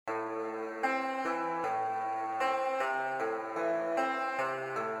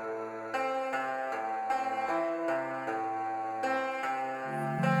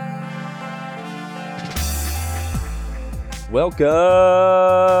Welcome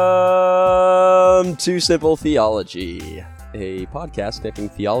to Simple Theology, a podcast connecting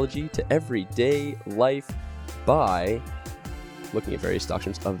theology to everyday life by looking at various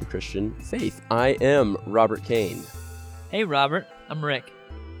doctrines of the Christian faith. I am Robert Kane. Hey, Robert. I'm Rick.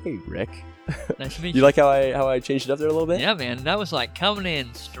 Hey, Rick. Nice to meet You like how I changed it up there a little bit? Yeah, man. That was like coming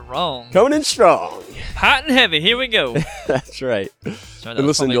in strong. Coming in strong. Hot and heavy. Here we go. That's right. Sorry, Been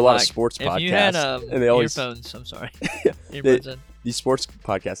listening to a lot of sports podcasts. If you had and they always, earphones, I'm sorry. Earphones in. These sports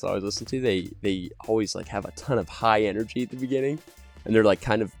podcasts I always listen to, they always like have a ton of high energy at the beginning, and they're like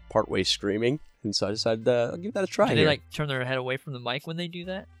kind of partway screaming. And so I decided I'll give that a try. Do they like turn their head away from the mic when they do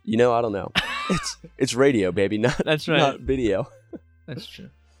that? You know, I don't know. It's radio, baby, That's right. not video. That's true.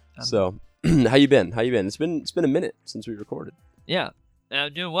 So, how you been? It's been a minute since we recorded. Yeah,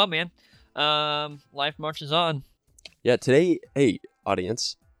 doing well, man. Life marches on. Yeah, today, hey,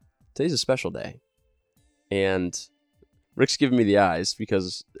 audience, today's a special day, and Rick's giving me the eyes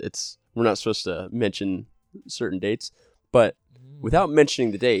because we're not supposed to mention certain dates, but without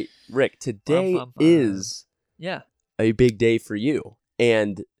mentioning the date, Rick, today is a big day for you.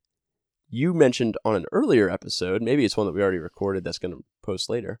 And you mentioned on an earlier episode, maybe it's one that we already recorded that's going to post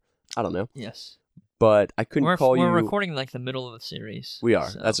later. I don't know. Yes. But I couldn't call you. We're recording like the middle of the series. We are.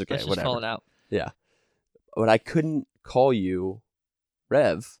 So that's okay. Let's just whatever. call it out. Yeah. But I couldn't call you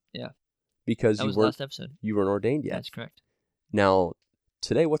Rev. Yeah. Because that was the last episode. You weren't ordained yet. That's correct. Now,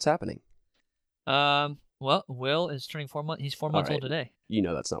 today, what's happening? Well, Will is turning 4 months. He's 4 months old today. You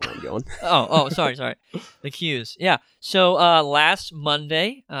know that's not where I'm going. Sorry. The cues. Yeah. So last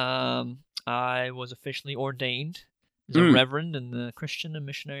Monday, I was officially ordained as a reverend in the Christian and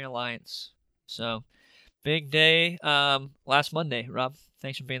Missionary Alliance. So big day last Monday. Rob,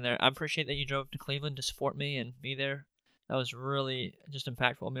 thanks for being there. I appreciate that you drove to Cleveland to support me and be there. That was really just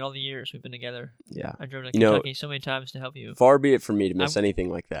impactful. I mean, all the years we've been together. Yeah. I drove to Kentucky so many times to help you. Far be it from me to miss anything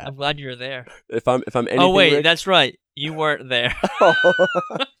like that. I'm glad you're there. If I'm anything, oh wait, Rick, that's right. You weren't there.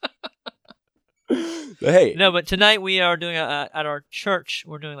 But hey, no. But tonight we are doing at our church.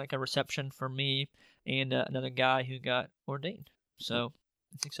 We're doing like a reception for me and another guy who got ordained. So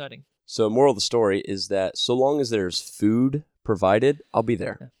it's exciting. So moral of the story is that so long as there's food provided, I'll be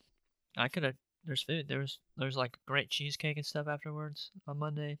there. I could have. There's food. There's like great cheesecake and stuff afterwards on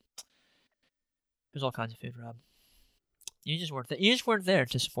Monday. There's all kinds of food, Rob. You just weren't there. You just weren't there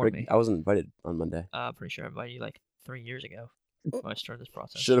to support me. I wasn't invited on Monday. I'm pretty sure I invited you like 3 years ago when I started this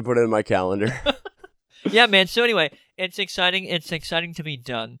process. Should have put it in my calendar. Yeah, man. So anyway, it's exciting. It's exciting to be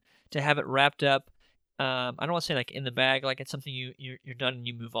done, to have it wrapped up. I don't want to say like in the bag, like it's something you're done and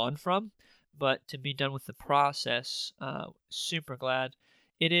you move on from, but to be done with the process. Super glad.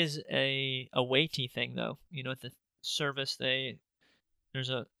 It is a weighty thing, though. You know, at the service,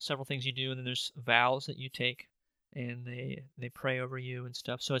 there's several things you do, and then there's vows that you take, and they pray over you and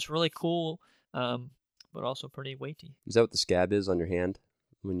stuff. So it's really cool, but also pretty weighty. Is that what the scab is on your hand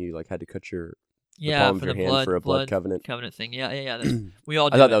when you like had to cut the palm of your hand blood, for a blood covenant thing? Yeah. We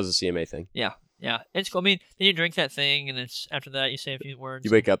all do. I thought that was a CMA thing. Yeah. It's cool. I mean, then you drink that thing, and after that you say a few words. You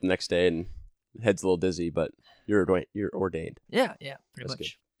wake up the next day and head's a little dizzy, but you're ordained. Yeah, pretty much. Good.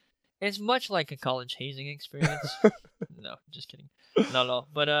 It's much like a college hazing experience. No, just kidding. Not at all.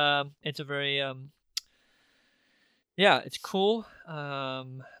 But it's a very it's cool.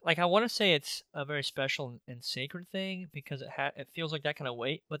 Like I want to say it's a very special and sacred thing because it feels like that kind of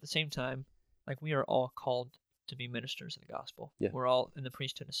weight, but at the same time, like we are all called to be ministers of the gospel. Yeah. We're all in the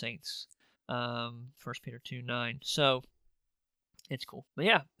priesthood of saints. 1 Peter 2:9. So it's cool. But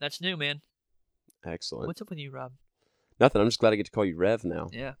yeah, that's new, man. Excellent. What's up with you, Rob? Nothing. I'm just glad I get to call you Rev now.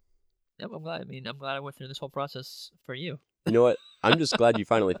 Yeah. Yep, I'm glad. I'm glad I went through this whole process for you. You know what? I'm just glad you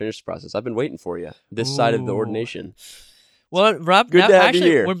finally finished the process. I've been waiting for you this side of the ordination. Well, Rob, Good to have you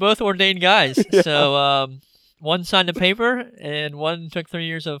here. We're both ordained guys. Yeah. So one signed a paper and one took 3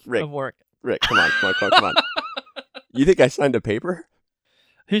 years of work. Rick, come on. You think I signed a paper?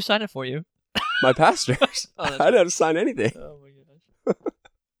 Who signed it for you? My pastors. I didn't have to sign anything. Oh my gosh.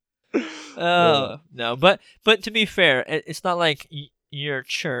 No, but to be fair, it's not like your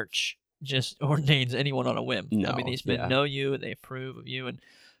church just ordains anyone on a whim. No, I mean, these men know you and they approve of you, and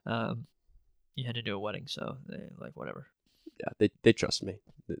you had to do a wedding, so they like whatever. Yeah, they trust me.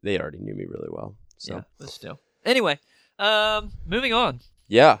 They already knew me really well. So. Yeah, but still. Anyway, moving on.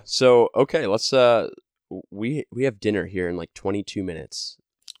 Yeah. So okay, let's we have dinner here in like 22 minutes.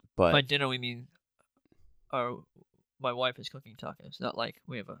 But by dinner we mean my wife is cooking tacos. Not like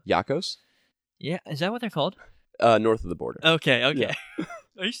we have a Yakos? Yeah, is that what they're called? North of the border. Okay. Yeah.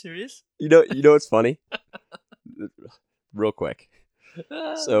 Are you serious? You know what's funny? Real quick.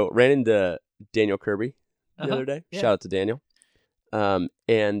 So ran into Daniel Kirby the other day. Yeah. Shout out to Daniel.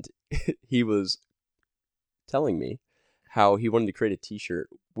 And he was telling me how he wanted to create a T-shirt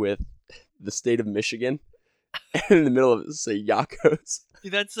with the state of Michigan, and in the middle of it say Yakos.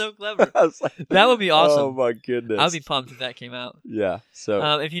 Dude, that's so clever. I was like, That would be awesome. Oh my goodness! I'd be pumped if that came out. Yeah.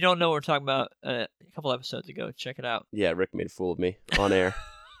 So If you don't know what we're talking about, a couple episodes ago, check it out. yeah, Rick made a fool of me on air,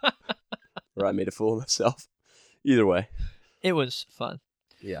 or I made a fool of myself. Either way. It was fun.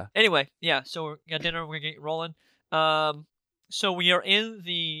 Yeah. Anyway, yeah. So we got dinner. We're gonna get rolling. So we are in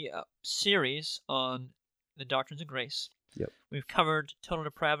the series on the doctrines of grace. Yep. We've covered total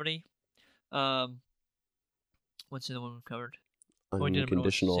depravity. What's the other one we've covered?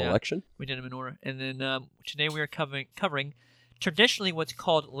 Unconditional election. We did them in order. And then today we are covering traditionally what's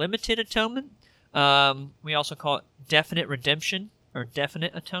called limited atonement. We also call it definite redemption or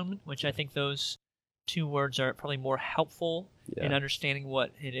definite atonement, which I think those two words are probably more helpful in understanding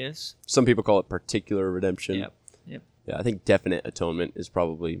what it is. Some people call it particular redemption. Yep. Yeah, I think definite atonement is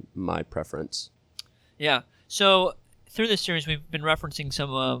probably my preference. Yeah. So through this series, we've been referencing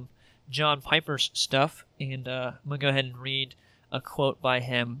some of John Piper's stuff, and I'm going to go ahead and read a quote by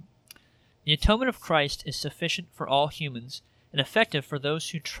him. The atonement of Christ is sufficient for all humans and effective for those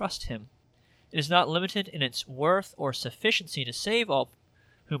who trust him. It is not limited in its worth or sufficiency to save all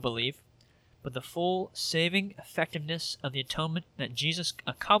who believe, but the full saving effectiveness of the atonement that Jesus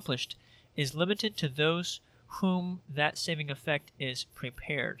accomplished is limited to those whom that saving effect is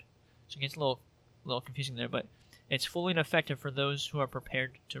prepared. So it gets a little confusing there, but it's fully effective for those who are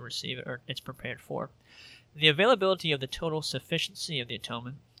prepared to receive it, or it's prepared for. The availability of the total sufficiency of the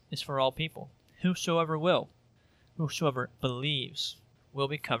atonement is for all people. Whosoever believes will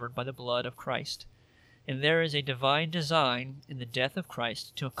be covered by the blood of Christ. And there is a divine design in the death of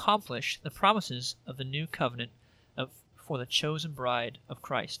Christ to accomplish the promises of the new covenant for the chosen bride of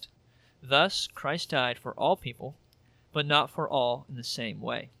Christ. Thus, Christ died for all people, but not for all in the same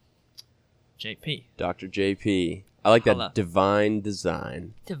way. JP. Dr. JP. I like that. Holla. Divine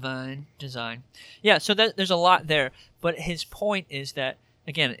design. Divine design. Yeah, so there's a lot there, but his point is that,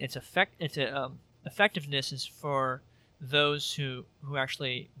 again, effectiveness is for those who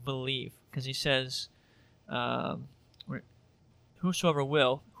actually believe, because he says,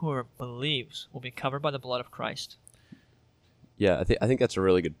 whoever believes will be covered by the blood of Christ. Yeah, I think that's a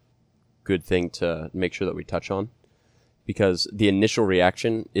really good thing to make sure that we touch on, because the initial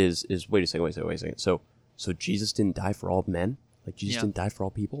reaction is wait a second. So Jesus didn't die for all men? Like Jesus didn't die for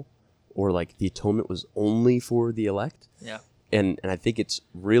all people? Or like the atonement was only for the elect? Yeah. And I think it's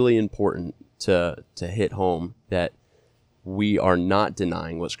really important to hit home that we are not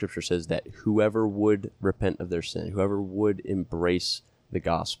denying what Scripture says, that whoever would repent of their sin, whoever would embrace the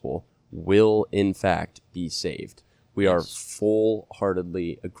gospel, will in fact be saved. We are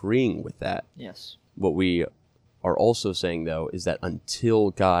full-heartedly agreeing with that. Yes. What we are also saying, though, is that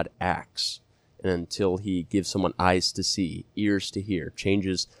until God acts, and until he gives someone eyes to see, ears to hear,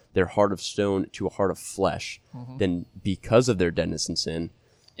 changes their heart of stone to a heart of flesh, then because of their deadness in sin,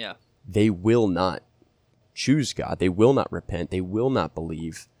 they will not choose God. They will not repent. They will not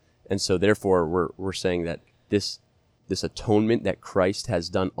believe. And so therefore we're saying that this atonement that Christ has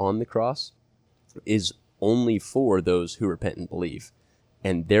done on the cross is only for those who repent and believe.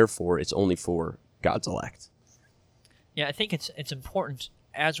 And therefore it's only for God's elect. Yeah, I think it's important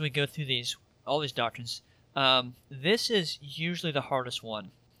as we go through all these doctrines. This is usually the hardest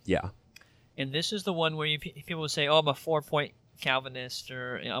one. Yeah. And this is the one where people will say, oh, I'm a 4-point Calvinist,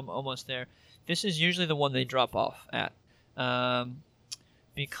 or I'm almost there. This is usually the one they drop off at.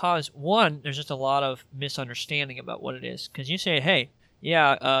 Because, one, there's just a lot of misunderstanding about what it is. Because you say, hey,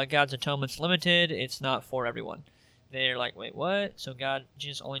 God's atonement's limited. It's not for everyone. They're like, wait, what? So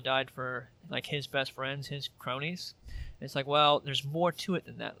Jesus only died for like his best friends, his cronies? And it's like, well, there's more to it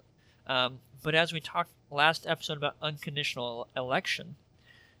than that. But as we talked last episode about unconditional election,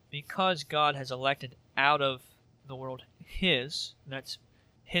 because God has elected out of the world that's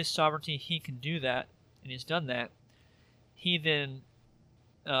his sovereignty, he can do that, and he's done that, he then,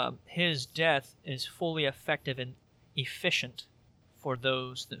 his death is fully effective and efficient for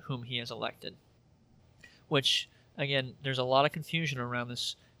those whom he has elected. Which, again, there's a lot of confusion around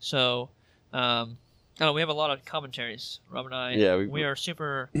this. So, we have a lot of commentaries. Rob and I, we are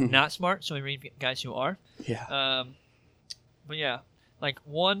super not smart, so we read guys who are. Yeah. But yeah, like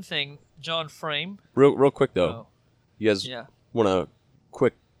one thing, John Frame. Real quick though, you guys want a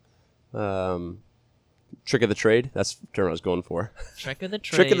quick trick of the trade? That's the term I was going for. Trick of the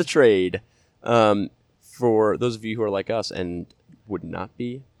trade. Trick of the trade. For those of you who are like us and would not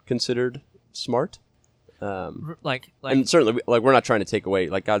be considered smart, Like and certainly, like, we're not trying to take away.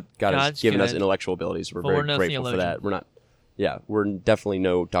 Like, God has God's given us good, intellectual abilities. We're but very we're no grateful for that. theologian. We're not. Yeah, we're definitely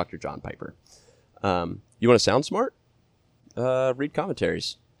no Dr. John Piper. You want to sound smart? Read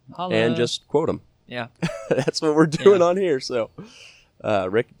commentaries holla. and just quote them. Yeah. That's what we're doing Yeah. on here. So,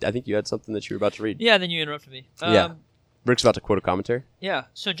 Rick, I think you had something that you were about to read. Yeah, then you interrupted me. Yeah. Rick's about to quote a commentary. Yeah.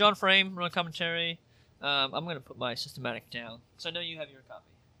 So John Frame wrote a commentary. I'm going to put my systematic down because I know you have your copy.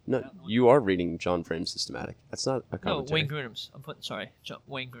 No, you are reading John Frame's systematic. That's not a No, commentary. Wayne Grudem's.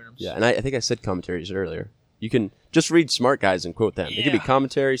 Wayne Grudem's. Yeah, and I think I said commentaries earlier. You can just read smart guys and quote them. It could be Yeah.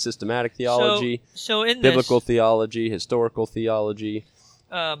 commentary, systematic theology, So in biblical this, theology, historical theology.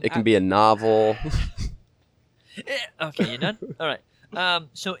 It can I- be a novel. Okay, you done? All right.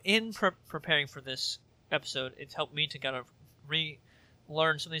 So in preparing for this episode, it's helped me to kind of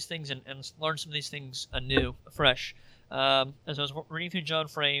relearn some of these things and learn some of these things anew, afresh. As I was reading through John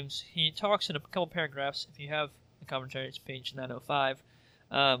Frame's, he talks in a couple paragraphs, if you have the commentary, it's page 905,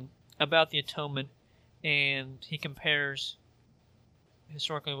 about the atonement, and he compares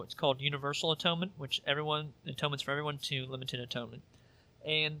historically what's called universal atonement, which atonements for everyone, to limited atonement.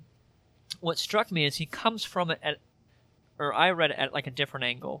 And what struck me is he comes from it I read it at like a different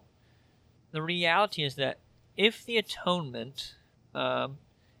angle. The reality is that if the atonement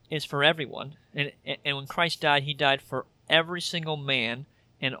is for everyone, and when Christ died, he died for every single man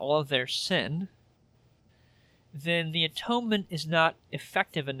and all of their sin, then the atonement is not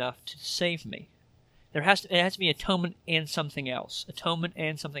effective enough to save me. It has to be atonement and something else. Atonement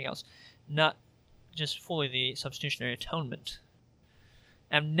and something else. Not just fully the substitutionary atonement.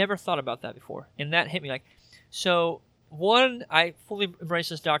 I've never thought about that before. And that hit me like, so one, I fully embrace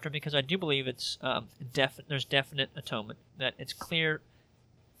this doctrine because I do believe it's there's definite atonement. That it's clear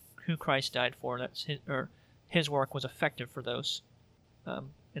who Christ died for. That's his work was effective for those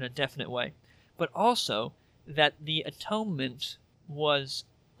in a definite way. But also that the atonement was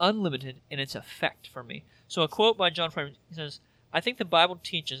unlimited in its effect for me. So a quote by John Frame, he says, "I think the Bible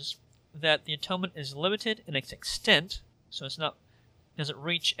teaches that the atonement is limited in its extent, so doesn't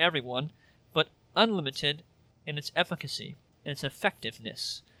reach everyone, but unlimited in its efficacy and its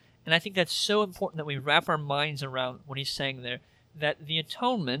effectiveness." And I think that's so important that we wrap our minds around what he's saying there, that the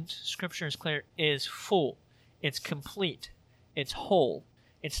atonement, Scripture is clear, is full, it's complete, it's whole,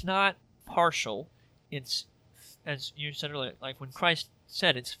 it's not partial, it's, as you said earlier, like when Christ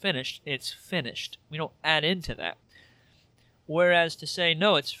said it's finished, it's finished. We don't add into that. Whereas to say,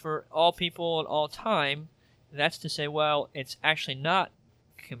 no, it's for all people at all time, that's to say, well, it's actually not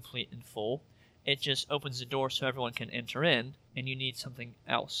complete and full. It just opens the door so everyone can enter in, and you need something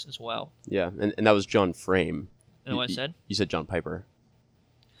else as well. Yeah, and that was John Frame. You know what I said? You said John Piper.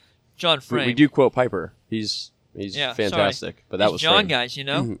 John Frame. We do quote Piper. He's Yeah, fantastic. sorry. But that These was John Frame. guys, you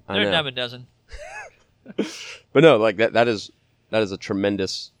know? I They're a know. dime a dozen. But no, like that is a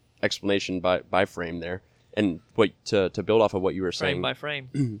tremendous explanation by Frame there. And what to build off of what you were saying. Frame by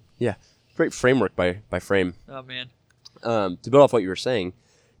frame. Yeah. Great framework by Frame. Oh, man. To build off what you were saying,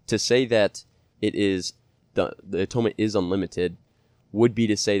 to say that it is the atonement is unlimited would be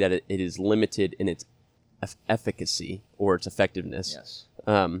to say that it is limited in its efficacy or its effectiveness.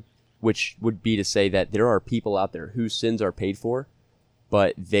 Yes. Which would be to say that there are people out there whose sins are paid for,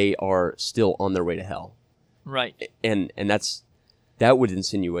 but they are still on their way to hell. Right. And that would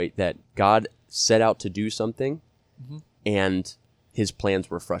insinuate that God set out to do something, Mm-hmm. and his plans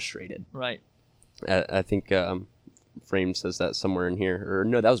were frustrated. Right. I think Frame says that somewhere in here, or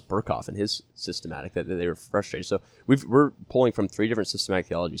no, that was Burkhoff in his systematic that they were frustrated. So we're pulling from 3 different systematic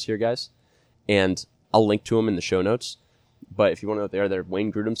theologies here, guys, and I'll link to them in the show notes. But if you want to know what they are, they're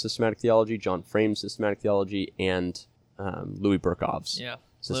Wayne Grudem's systematic theology, John Frame's systematic theology, and Louis Burkhoff's Yeah.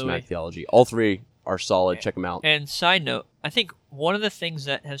 systematic Louis. theology. All 3 are solid. Check them out. And side note, I think one of the things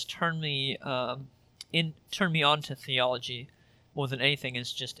that has turned me on to theology more than anything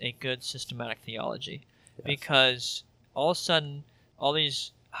is just a good systematic theology, because all of a sudden all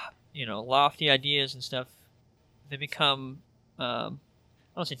these lofty ideas and stuff, they become I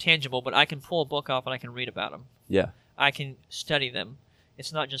don't say tangible, but I can pull a book off and I can read about them. Yeah. I can study them.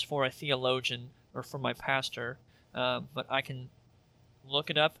 It's not just for a theologian or for my pastor, but I can look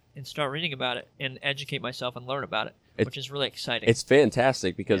it up and start reading about it and educate myself and learn about it, which is really exciting. It's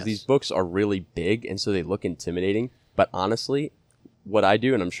fantastic because Yes. these books are really big, and so they look intimidating. But honestly, what I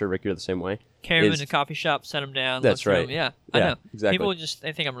do, and I'm sure Rick, you're the same way. Carry them is- in a coffee shop, set them down. That's look through right. 'em. Yeah, I Yeah, know. exactly. People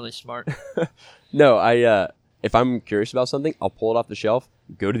they think I'm really smart. No, if I'm curious about something, I'll pull it off the shelf,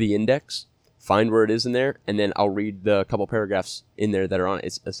 go to the index, find where it is in there, and then I'll read the couple paragraphs in there that are on it.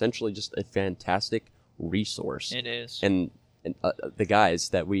 It's essentially just a fantastic resource. It is. And the guys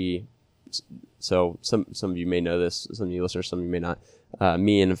that we So some of you may know this, some of you listeners, some of you may not.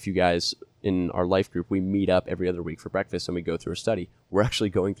 Me and a few guys in our life group, we meet up every other week for breakfast and we go through a study. We're actually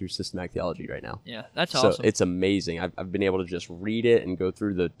going through systematic theology right now. Yeah, that's So awesome. it's amazing. I've been able to just read it and go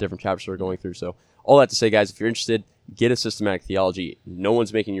through the different chapters we're going through. So all that to say, guys, if you're interested, get a systematic theology. No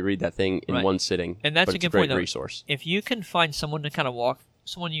one's making you read that thing in Right. one sitting. And that's but a it's good great point, though. resource. If you can find someone to kind of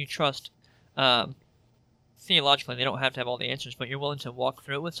someone you trust, theologically, they don't have to have all the answers, but you're willing to walk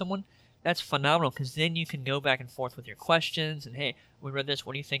through it with someone, that's phenomenal, because then you can go back and forth with your questions, and hey, we read this,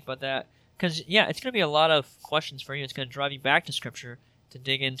 what do you think about that? Because, yeah, it's going to be a lot of questions for you. It's going to drive you back to Scripture to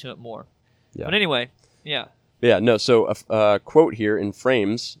dig into it more. Yeah. But anyway, yeah. Yeah, no, so a quote here in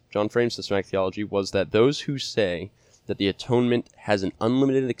Frames, John Frames' Systematic Theology, was that those who say that the atonement has an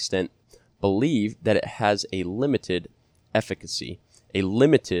unlimited extent believe that it has a limited efficacy, a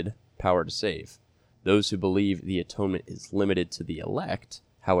limited power to save. Those who believe the atonement is limited to the elect,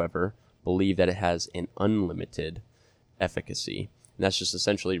 however, believe that it has an unlimited efficacy. And that's just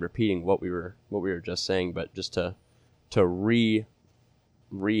essentially repeating what we were just saying, but just to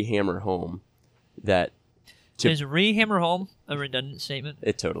re-hammer home that Is re-hammer home a redundant statement?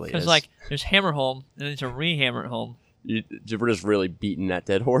 it totally is. Because, like, there's hammer home, and then there's a re-hammer home. We're just really beating that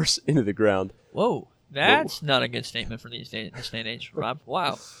dead horse into the ground. Whoa, that's not a good statement for this day and age, Rob.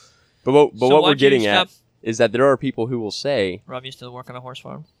 Wow. But what So we're why'd you getting at stop- is that there are people who will say, Rob used to work on a horse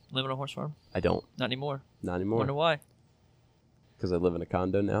farm, live on a horse farm. I don't, Not anymore. not Wonder anymore, why? because I live in a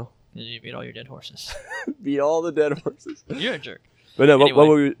condo now. Because you beat all your dead horses. Beat all the dead horses. You're a jerk. But no,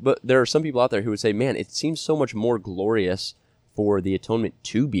 Anyway. but there are some people out there who would say, man, it seems so much more glorious for the atonement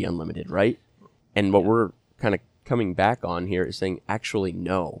to be unlimited, right? And what we're kind of coming back on here is saying, actually,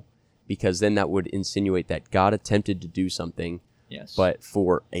 no, because then that would insinuate that God attempted to do something, Yes. but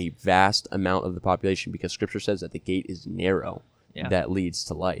for a vast amount of the population, because Scripture says that the gate is narrow Yeah. that leads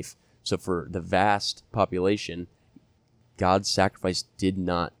to life. So for the vast population, God's sacrifice did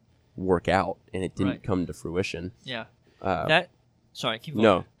not work out, and it didn't Right. come to fruition. Yeah. Uh, Sorry, keep going.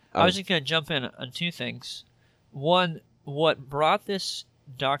 no, I was just going to jump in on two things. One, what brought this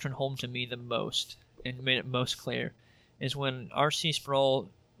doctrine home to me the most and made it most clear is when R.C. Sproul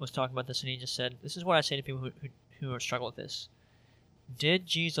was talking about this, and he just said, this is what I say to people who are struggling with this. Did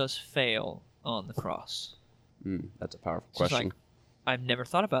Jesus fail on the cross? That's a powerful So it's question. like, I've never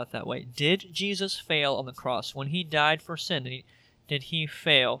thought about it that way. Did Jesus fail on the cross? When he died for sin, did he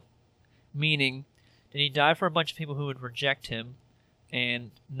fail? Meaning, did he die for a bunch of people who would reject him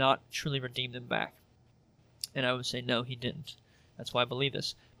and not truly redeem them back? And I would say, no, he didn't. That's why I believe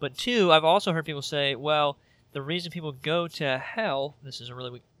this. But two, I've also heard people say, well, the reason people go to hell, this is a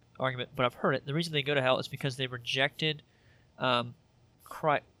really weak argument, but I've heard it, the reason they go to hell is because they rejected the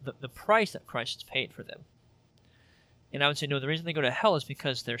price that Christ paid for them. And I would say, no, the reason they go to hell is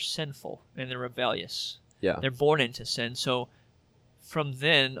because they're sinful and they're rebellious. Yeah. They're born into sin. So from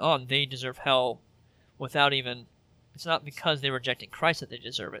then on, they deserve hell without even... It's not because they rejected Christ that they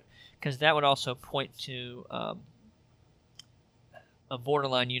deserve it, because that would also point to a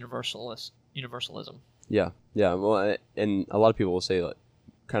borderline universalism. Yeah. Well, and a lot of people will say, like,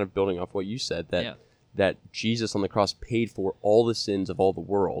 kind of building off what you said, that Jesus on the cross paid for all the sins of all the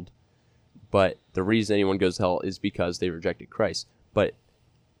world, but the reason anyone goes to hell is because they rejected Christ. But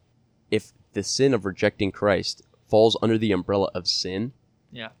if the sin of rejecting Christ falls under the umbrella of sin,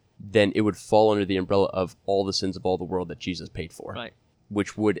 then it would fall under the umbrella of all the sins of all the world that Jesus paid for, Right.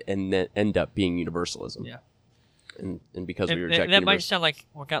 which would end up being universalism. Yeah. And because we And reject that might universal... sound like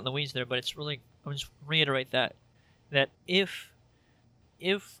we're out in the weeds there, but it's really... I'll just reiterate that if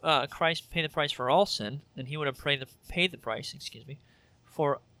Christ paid the price for all sin, then he would have paid the price,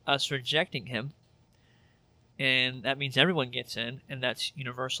 for us rejecting him, and that means everyone gets in, and that's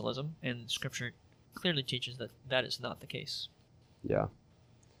universalism, and Scripture clearly teaches that that is not the case. Yeah.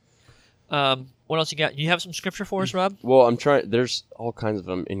 What else you got? You have some Scripture for us, Rob? Well, I'm trying... There's all kinds of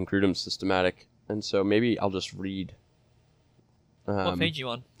them in Grudem's Systematic, and so maybe I'll just read... What page you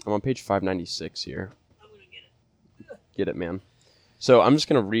on? I'm on page 596 here. I'm going to get it. Get it, man. So I'm just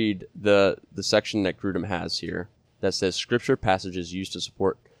going to read the section that Grudem has here that says Scripture passages used to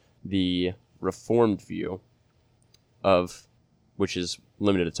support the Reformed view of, which is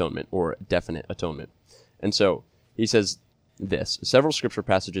limited atonement or definite atonement. And so he says this: several Scripture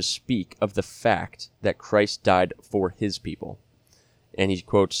passages speak of the fact that Christ died for his people. And he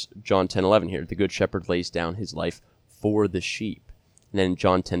quotes John 10:11 here: the good shepherd lays down his life for the sheep. And then in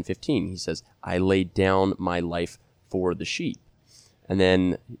John 10:15 he says, I laid down my life for the sheep. And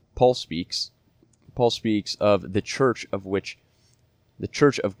then Paul speaks of the church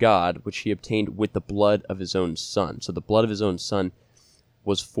of God, which he obtained with the blood of his own son. So the blood of his own son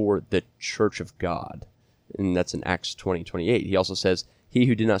was for the church of God. And that's in Acts 20:28. He also says, he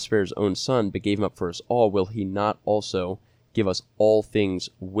who did not spare his own son, but gave him up for us all, will he not also give us all things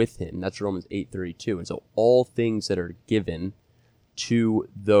with him? That's Romans 8:32. And so all things that are given to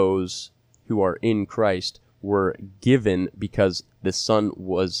those who are in Christ were given because the Son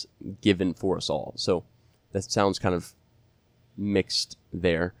was given for us all. So that sounds kind of mixed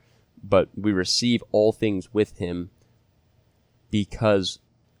there, but we receive all things with him because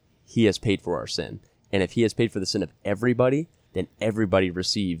he has paid for our sin. And if he has paid for the sin of everybody, then everybody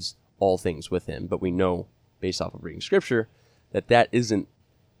receives all things with him. But we know, based off of reading Scripture, that that isn't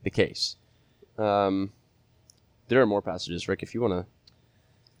the case. There are more passages, Rick, if you want to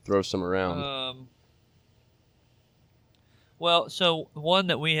throw some around. Well, so one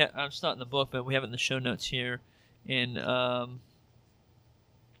that we have, it's not in the book, but we have it in the show notes here in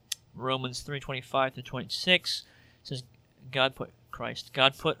Romans 3:25-26. It says, God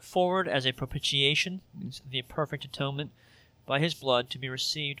put forward as a propitiation, means the perfect atonement, by his blood to be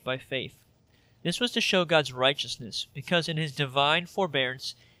received by faith. This was to show God's righteousness, because in his divine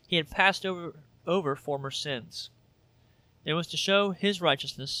forbearance he had passed over former sins. It was to show his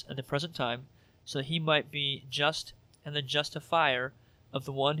righteousness at the present time, so that he might be just and the justifier of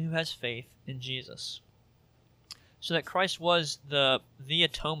the one who has faith in Jesus. So that Christ was the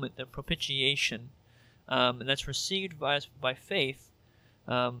atonement, the propitiation, and that's received by us by faith,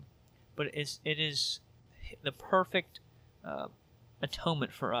 but it is the perfect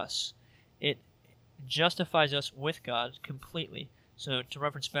atonement for us. It justifies us with God completely. So to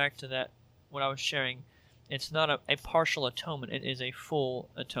reference back to that, what I was sharing, it's not a partial atonement, it is a full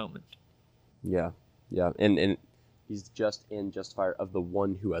atonement. Yeah, and he's just and justifier of the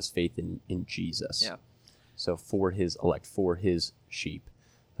one who has faith in Jesus. Yeah. So for his elect, for his sheep.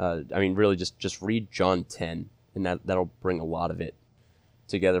 Really just read John 10, and that'll bring a lot of it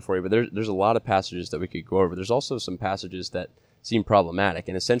together for you. But there's a lot of passages that we could go over. There's also some passages that seem problematic,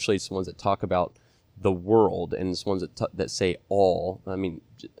 and essentially it's the ones that talk about the world, and it's ones that say all. I mean,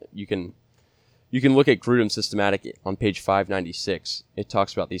 you can look at Grudem's systematic on page 596. It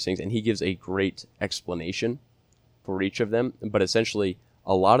talks about these things, and he gives a great explanation for each of them. But essentially,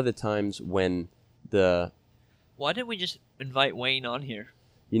 a lot of the times when why didn't we just invite Wayne on here?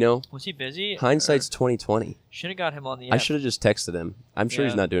 Was he busy? Hindsight's 2020. Should have got him on the app. I should have just texted him. I'm sure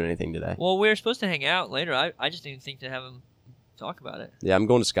he's not doing anything today. Well, we were supposed to hang out later. I just didn't think to have him talk about it. Yeah, I'm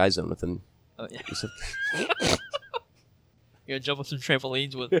going to Sky Zone with him. Oh, yeah. You're going to jump on some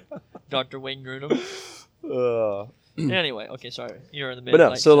trampolines with Dr. Wayne Grudem? Anyway, okay, sorry. You're in the middle.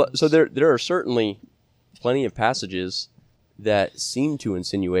 But no, so there are certainly plenty of passages that seem to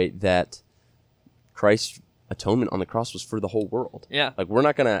insinuate that Christ's atonement on the cross was for the whole world. Yeah. Like, we're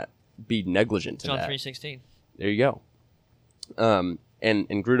not going to be negligent to John that. 3:16. There you go. And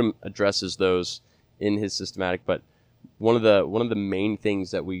Grudem addresses those in his systematic, but one of the main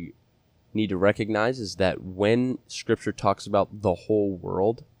things that we need to recognize is that when Scripture talks about the whole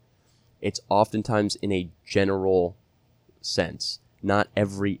world, it's oftentimes in a general sense, not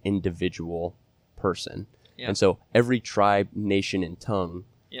every individual person. Yeah. And so every tribe, nation, and tongue,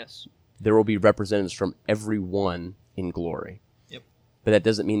 yes, there will be representatives from every one in glory. Yep. But that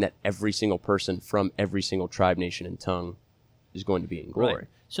doesn't mean that every single person from every single tribe, nation, and tongue is going to be in glory. Right.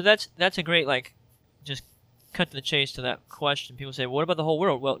 So that's a great, just cut to the chase to that question. People say, what about the whole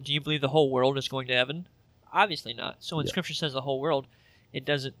world? Well, do you believe the whole world is going to heaven? Obviously not. So when Scripture says the whole world, it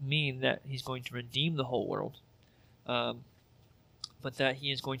doesn't mean that he's going to redeem the whole world, but that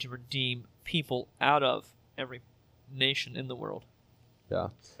he is going to redeem people out of every nation in the world. Yeah.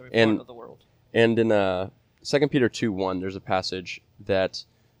 Every part of the world. And in 2 Peter 2:1, there's a passage that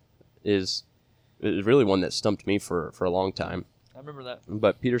is really one that stumped me for a long time. I remember that.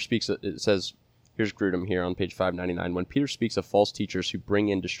 But Peter speaks, it says, here's Grudem here on page 599, when Peter speaks of false teachers who bring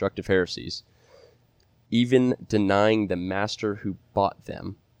in destructive heresies, even denying the master who bought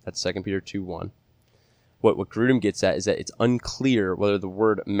them. That's 2 Peter 2:1. What Grudem gets at is that it's unclear whether the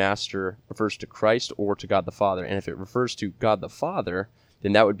word master refers to Christ or to God the Father. And if it refers to God the Father,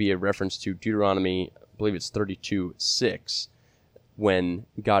 then that would be a reference to Deuteronomy, I believe it's 32:6, when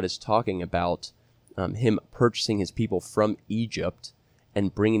God is talking about him purchasing his people from Egypt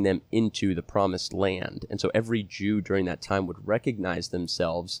and bringing them into the promised land. And so every Jew during that time would recognize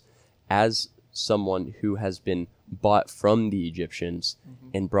themselves as someone who has been bought from the Egyptians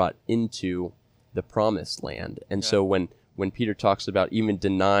and brought into the promised land. And so when Peter talks about even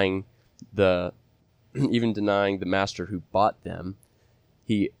denying the master who bought them,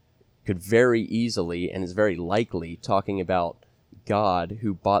 he could very easily and is very likely talking about God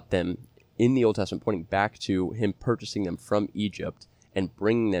who bought them in the Old Testament, pointing back to him purchasing them from Egypt and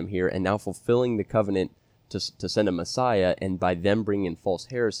bringing them here, and now fulfilling the covenant to send a Messiah, and by them bringing in false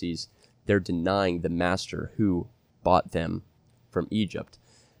heresies, they're denying the master who bought them from Egypt.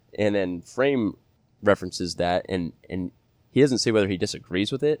 And then Frame references that, and he doesn't say whether he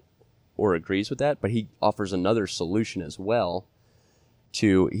disagrees with it or agrees with that, but he offers another solution as well.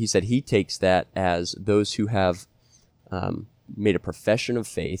 He said he takes that as those who have made a profession of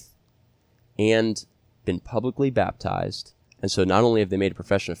faith and been publicly baptized. And so not only have they made a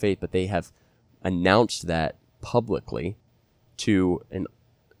profession of faith, but they have announced that publicly to an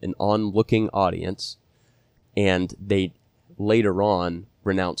onlooking audience, and they later on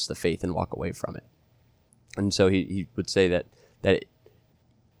renounce the faith and walk away from it. And so he would say that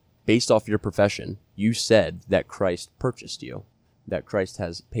based off your profession, you said that Christ purchased you, that Christ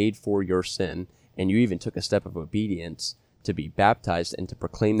has paid for your sin, and you even took a step of obedience to be baptized and to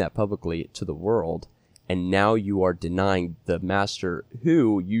proclaim that publicly to the world, and now you are denying the master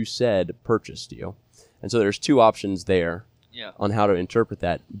who you said purchased you. And so there's two options there on how to interpret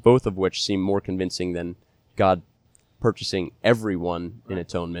that, both of which seem more convincing than God purchasing everyone in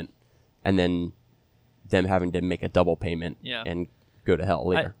atonement and then them having to make a double payment and go to hell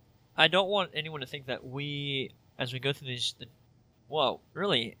later. I don't want anyone to think that as we go through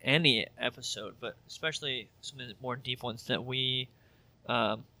really any episode, but especially some of the more deep ones, that we,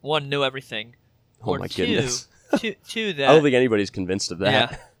 one, know everything. Oh my goodness. Two, that... I don't think anybody's convinced of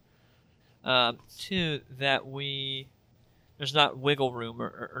that. Yeah. Two, that there's not wiggle room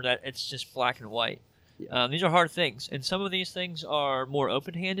or that it's just black and white. Yeah. These are hard things, and some of these things are more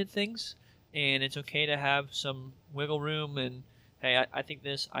open-handed things, and it's okay to have some wiggle room and, hey, I think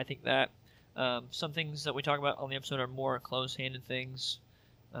this, I think that. Some things that we talk about on the episode are more close-handed things.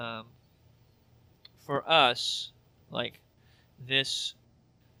 For us, like this,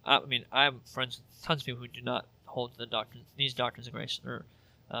 I have friends with tons of people who do not hold these doctrines of grace, or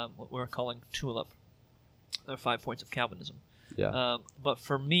what we're calling TULIP, the 5 points of Calvinism. Yeah. But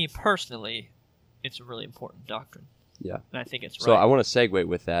for me personally, it's a really important doctrine. Yeah. And I think it's right. So I want to segue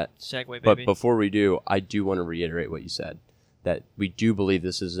with that. Segue, baby. But before we do, I do want to reiterate what you said, that we do believe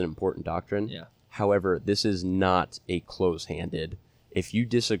this is an important doctrine. Yeah. However, this is not a close-handed. If you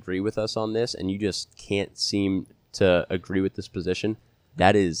disagree with us on this and you just can't seem to agree with this position,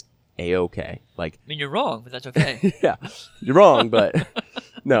 that is A-okay. You're wrong, but that's okay. Yeah, you're wrong, but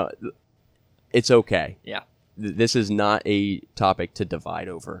no, it's okay. Yeah. This is not a topic to divide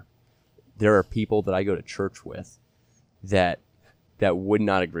over. There are people that I go to church with that would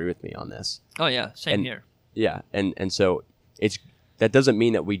not agree with me on this. Oh, yeah, same here. Yeah, and so that doesn't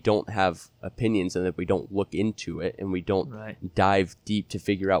mean that we don't have opinions and that we don't look into it and we don't dive deep to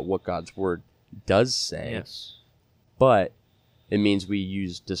figure out what God's word does say. Yes. But it means we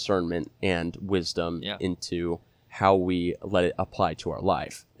use discernment and wisdom into how we let it apply to our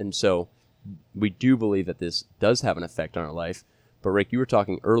life. And so we do believe that this does have an effect on our life. But Rick, you were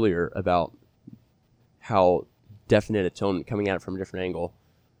talking earlier about how definite atonement, coming at it from a different angle,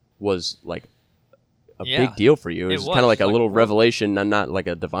 was like a big deal for you. It was kind of like a little revelation, not like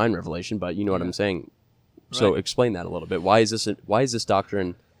a divine revelation, but you know what I'm saying. So explain that a little bit. Why is this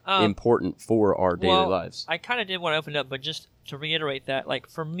doctrine important for our daily lives? I kind of did want to open it up, but just to reiterate that,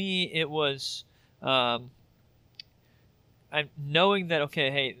 for me, it was I'm knowing that,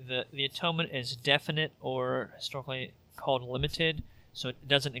 okay, hey, the atonement is definite, or historically called limited, so it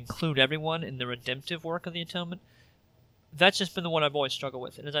doesn't include everyone in the redemptive work of the atonement. That's just been the one I've always struggled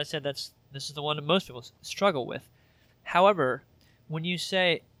with. And as I said, this is the one that most people struggle with. However, when you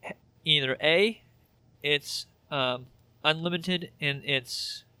say either A, it's unlimited in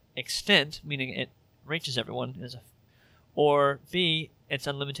its extent, meaning it reaches everyone, or B, it's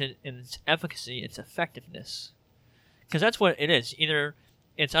unlimited in its efficacy, its effectiveness. Because that's what it is. Either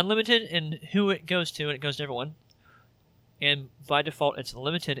it's unlimited in who it goes to, and it goes to everyone, and by default it's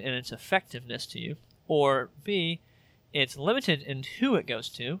limited in its effectiveness to you, or B, it's limited in who it goes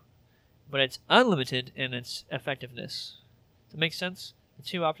to, but it's unlimited in its effectiveness. Does that make sense? The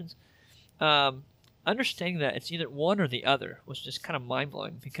two options. Understanding that it's either one or the other was just kind of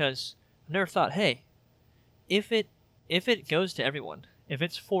mind-blowing, because I never thought, hey, if it goes to everyone, if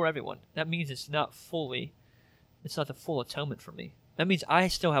it's for everyone, that means it's not the full atonement for me. That means I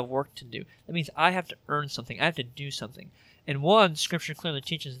still have work to do. That means I have to earn something. I have to do something. And one, Scripture clearly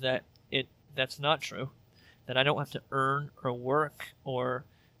teaches that that's not true. That I don't have to earn or work or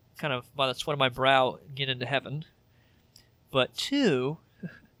kind of by the sweat of my brow get into heaven. But two,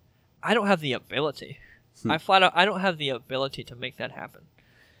 I don't have the ability. I don't have the ability to make that happen.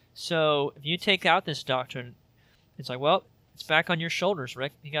 So if you take out this doctrine, it's like, well, it's back on your shoulders,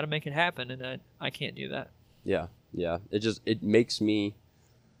 Rick. You got to make it happen, and I can't do that. Yeah. It makes me.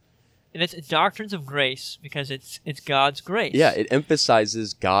 And it's doctrines of grace because it's God's grace. Yeah, it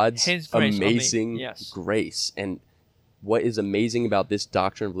emphasizes God's His grace amazing yes. grace. And what is amazing about this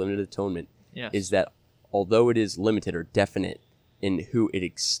doctrine of limited atonement Yes. is that although it is limited or definite in who it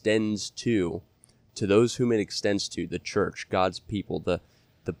extends to those whom it extends to, the church, God's people, the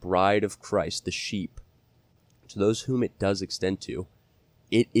bride of Christ, the sheep, to those whom it does extend to,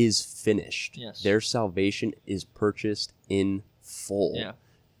 it is finished. Yes. Their salvation is purchased in full. Yeah.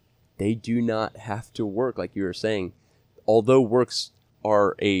 They do not have to work, like you were saying. Although works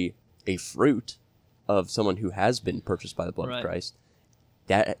are a fruit of someone who has been purchased by the blood of Christ,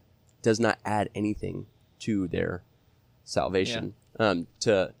 that does not add anything to their salvation.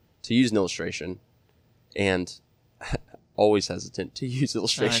 To use an illustration, and always hesitant to use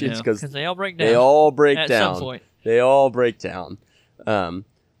illustrations because they all break down. They all break at down. Some point. They all break down.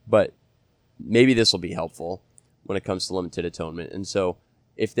 But maybe this will be helpful when it comes to limited atonement. And so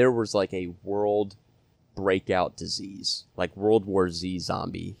if there was like a world breakout disease, like World War Z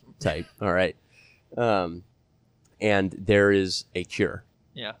zombie type, all right, and there is a cure.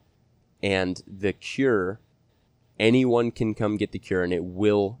 Yeah. And the cure, anyone can come get the cure, and it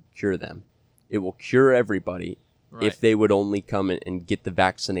will cure them. It will cure everybody if they would only come and get the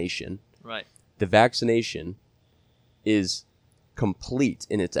vaccination. Right. The vaccination is complete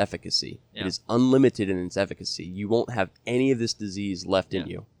in its efficacy. Yeah. It is unlimited in its efficacy. You won't have any of this disease left in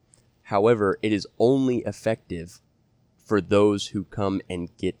you. However, it is only effective for those who come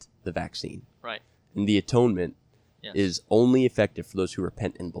and get the vaccine. Right. And the atonement is only effective for those who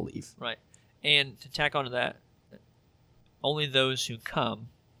repent and believe. Right. And to tack onto that, only those who come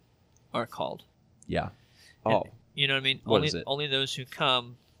are called. Yeah. And, you know what I mean? What is it? Only those who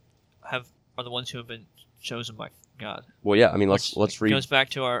come are the ones who have been chosen by God. Well, yeah. I mean, let's read. It goes back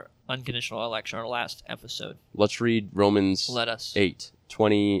to our unconditional election, our last episode. Let's read Romans Let us.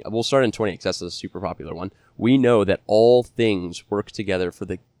 8:20. We'll start in 20 because that's a super popular one. We know that all things work together for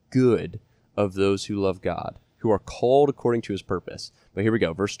the good of those who love God, who are called according to his purpose. But here we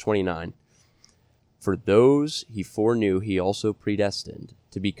go, verse 29. For those he foreknew, he also predestined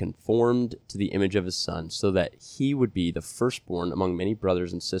to be conformed to the image of his Son, so that he would be the firstborn among many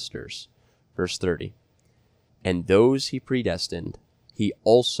brothers and sisters. Verse 30. And those he predestined, he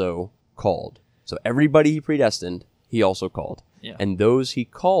also called. So everybody he predestined, he also called. Yeah. And those he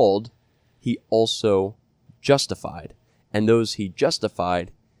called, he also justified. And those he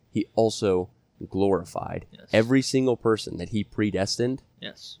justified, he also glorified. Yes. Every single person that he predestined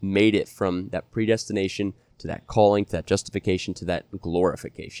made it from that predestination to that calling, to that justification, to that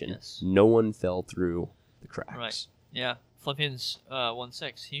glorification. Yes. No one fell through the cracks. Right. Yeah. Philippians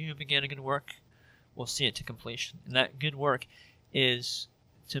 1:6. He who began a good work will see it to completion. And that good work is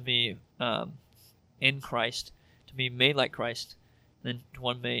to be in Christ, to be made like Christ, then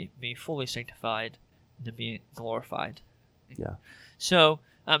one may be fully sanctified and to be glorified. Yeah. So,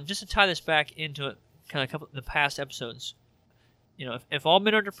 just to tie this back into kind of a couple of the past episodes, you know, if all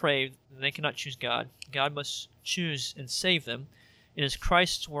men are depraved, then they cannot choose God. God must choose and save them. It is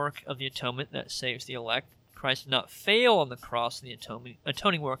Christ's work of the atonement that saves the elect. Christ did not fail on the cross in the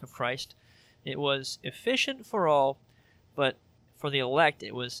atoning work of Christ. It was efficient for all, but for the elect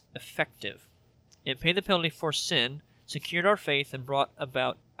it was effective. It paid the penalty for sin, secured our faith, and brought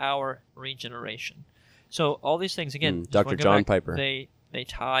about our regeneration. So all these things, again, Dr. John Piper. They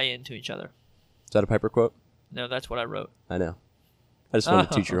tie into each other. Is that a Piper quote? No, that's what I wrote. I know. I just wanted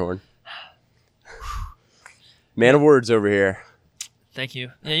to toot your horn. Man of words over here. Thank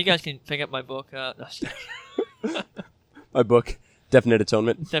you. Yeah, you guys can pick up my book. My book, Definite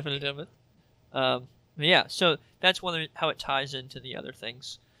Atonement. Definite Atonement. Yeah, so that's how it ties into the other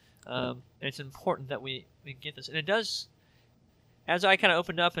things. And it's important that we get this. And it does, as I kind of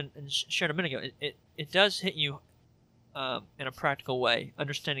opened up and shared a minute ago, it does hit you in a practical way,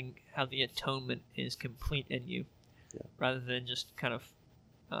 understanding how the atonement is complete in you, rather than just kind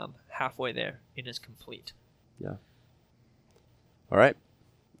of halfway there. It is complete. Yeah. All right.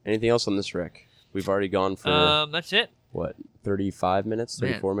 Anything else on this, Rick? We've already gone for... that's it. What, 35 minutes,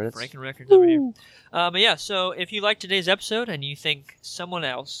 34 minutes? Breaking records over here. But yeah, so if you like today's episode and you think someone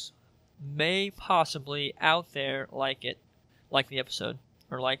else may possibly out there like the episode,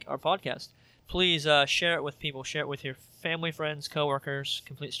 or like our podcast, please share it with people. Share it with your family, friends, coworkers,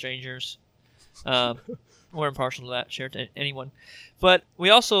 complete strangers. We're impartial to that. Share it to anyone. But we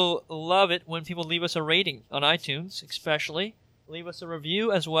also love it when people leave us a rating on iTunes, especially. Leave us a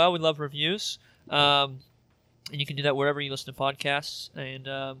review as well. We love reviews. And you can do that wherever you listen to podcasts. And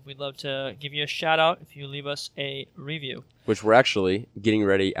we'd love to give you a shout out if you leave us a review. Which we're actually getting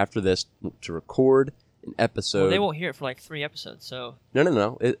ready after this to record an episode. Well, they won't hear it for like 3 episodes, so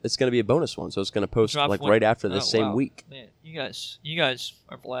No. It's going to be a bonus one, so it's going to post drop like one- right after this Oh, same wow. week. Man, you guys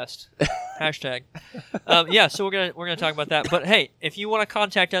are blessed. Hashtag. Yeah, so we're gonna talk about that. But hey, if you want to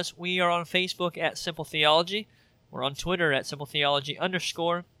contact us, we are on Facebook at Simple Theology. We're on Twitter at Simple Theology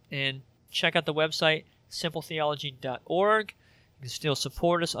 _, and check out the website simpletheology.org. You can still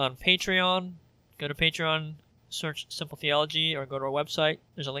support us on Patreon. Go to Patreon, search Simple Theology, or go to our website.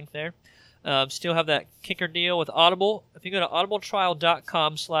 There's a link there. Still have that kicker deal with Audible. If you go to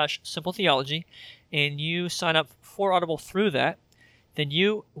audibletrial.com/simpletheology and you sign up for Audible through that, then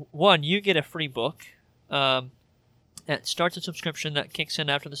you get a free book. That starts a subscription that kicks in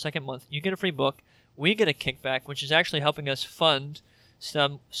after the second month. You get a free book. We get a kickback, which is actually helping us fund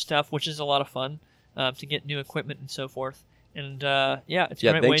some stuff, which is a lot of fun, to get new equipment and so forth. And it's a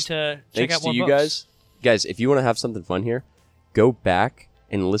great way to check Thanks out to more you books. guys. If you want to have something fun here, go back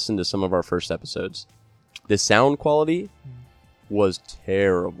and listen to some of our first episodes. The sound quality was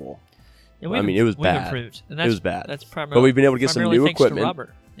terrible. Yeah, I mean, it was we've bad. improved. And It was bad. That's primarily, But we've been able to get some primarily new thanks to equipment.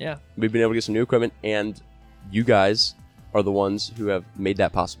 Robert. Yeah. We've been able to get some new equipment, and you guys are the ones who have made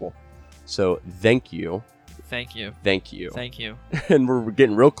that possible. So thank you. Thank you. Thank you. Thank you. And we're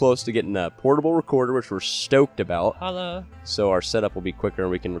getting real close to getting a portable recorder, which we're stoked about. Holla. So our setup will be quicker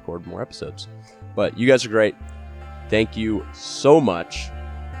and we can record more episodes. But you guys are great. Thank you so much.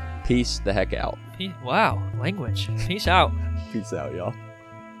 Peace the heck out. Wow. Language. Peace out. Peace out, y'all.